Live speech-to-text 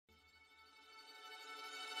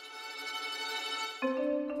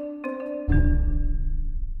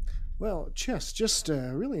Well, Chess, just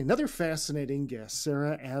really another fascinating guest,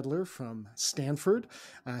 Sarah Adler from Stanford,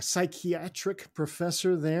 a psychiatric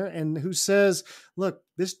professor there, and who says, look,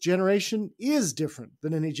 this generation is different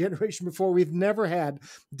than any generation before. We've never had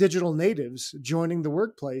digital natives joining the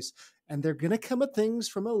workplace, and they're going to come at things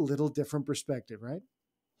from a little different perspective, right?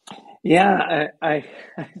 Yeah, I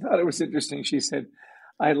thought it was interesting. She said,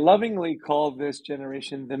 I lovingly call this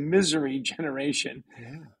generation the misery generation.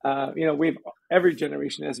 Yeah, We've every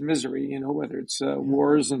generation has misery, whether it's yeah,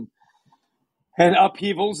 wars and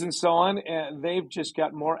upheavals and so on. And they've just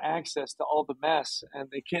got more access to all the mess and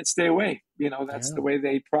they can't stay away. That's the yeah. way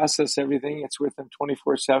they process everything. It's with them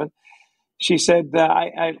 24/7. She said,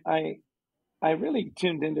 I really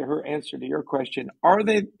tuned into her answer to your question. Are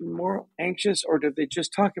they more anxious or do they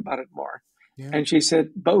just talk about it more? Yeah, And she said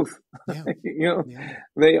both. yeah, you know, yeah.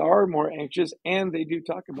 they are more anxious and they do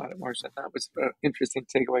talk about it more. So that was an interesting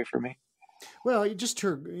takeaway for me. Well, you just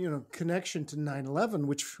heard, connection to 9/11,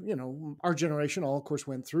 which, our generation all, of course,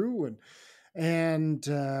 went through. And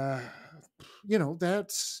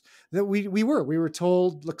that's that we were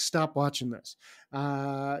told, look, stop watching this,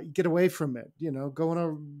 get away from it, go on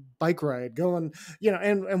a bike ride, go on,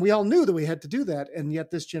 and we all knew that we had to do that, and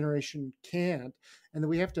yet this generation can't, and that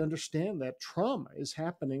we have to understand that trauma is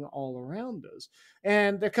happening all around us,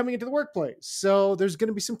 and they're coming into the workplace, so there's going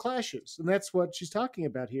to be some clashes, and that's what she's talking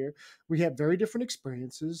about here. We have very different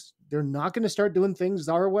experiences. They're not going to start doing things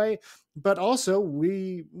our way, but also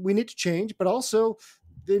we need to change, but also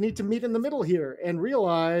they need to meet in the middle here and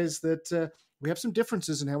realize that we have some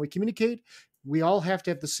differences in how we communicate. We all have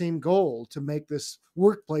to have the same goal to make this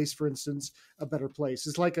workplace, for instance, a better place.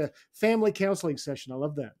 It's like a family counseling session. I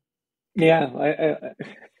love that. Yeah,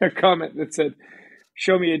 a comment that said,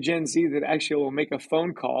 "Show me a Gen Z that actually will make a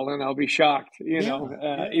phone call, and I'll be shocked." Yeah,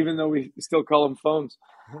 yeah, Even though we still call them phones,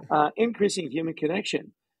 increasing human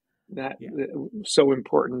connection yeah, that so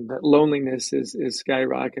important. That loneliness is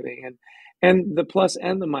skyrocketing, and the plus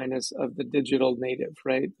and the minus of the digital native,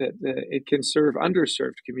 right? That it can serve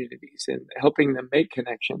underserved communities and helping them make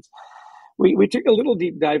connections. We took a little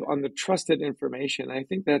deep dive on the trusted information. I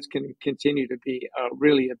think that's going to continue to be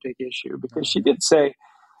really a big issue because oh she did say,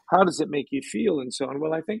 "How does it make you feel?" and so on.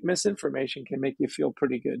 Well, I think misinformation can make you feel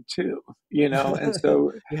pretty good too, and yeah,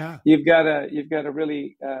 so yeah, you've got to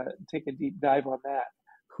really take a deep dive on that.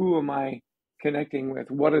 Who am I connecting with?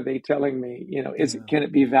 What are they telling me? yeah. Can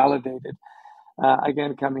it be validated?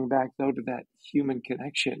 Again, coming back though to that human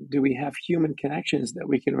connection, do we have human connections that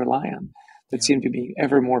we can rely on that Yeah. seem to be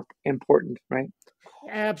ever more important, right?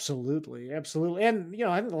 Absolutely, absolutely. And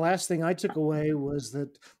I think the last thing I took away was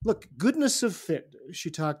that, look, goodness of fit. She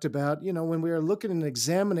talked about, when we are looking and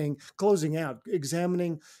examining, closing out,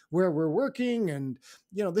 examining where we're working, and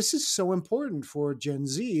this is so important for Gen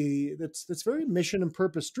Z. That's very mission and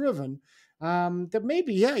purpose driven. That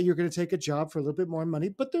maybe, yeah, you're going to take a job for a little bit more money,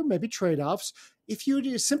 but there may be trade offs. If you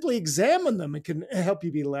just simply examine them, it can help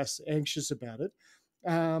you be less anxious about it.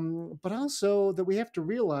 But also that we have to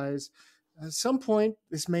realize at some point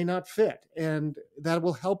this may not fit, and that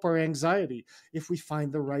will help our anxiety if we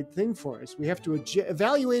find the right thing for us. We have to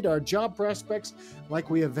evaluate our job prospects like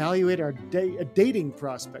we evaluate our dating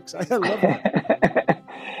prospects. I love that.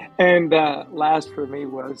 And last for me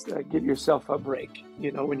was give yourself a break.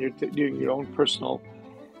 When you're doing your Yeah, own personal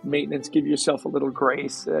maintenance, give yourself a little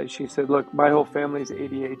grace. She said, look, my whole family's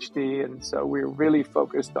ADHD, and so we're really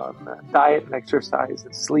focused on diet and exercise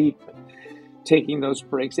and sleep, and taking those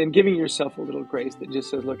breaks and giving yourself a little grace that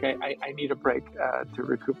just says, look, I need a break to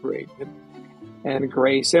recuperate and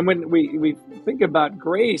grace. And when we think about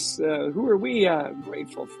grace, who are we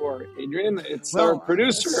grateful for, Adrian? It's our well,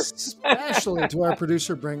 producer. especially to our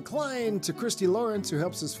producer Brent Klein, to Christy Lawrence, who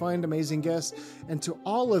helps us find amazing guests, and to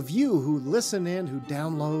all of you who listen in, who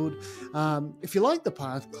download. If you like the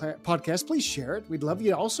podcast, please share it. We'd love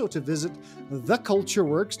you also to visit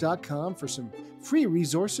thecultureworks.com for some free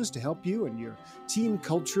resources to help you and your team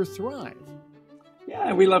culture thrive.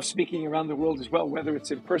 Yeah, we love speaking around the world as well, whether it's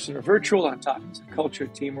in person or virtual, on topics of culture,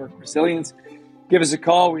 teamwork, resilience. Give us a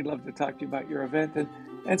call. We'd love to talk to you about your event,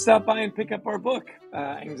 and stop by and pick up our book,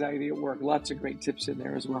 Anxiety at Work. Lots of great tips in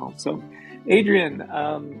there as well. So, Adrian,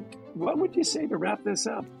 what would you say to wrap this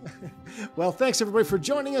up? Well, thanks everybody for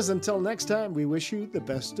joining us. Until next time, we wish you the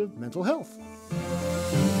best of mental health.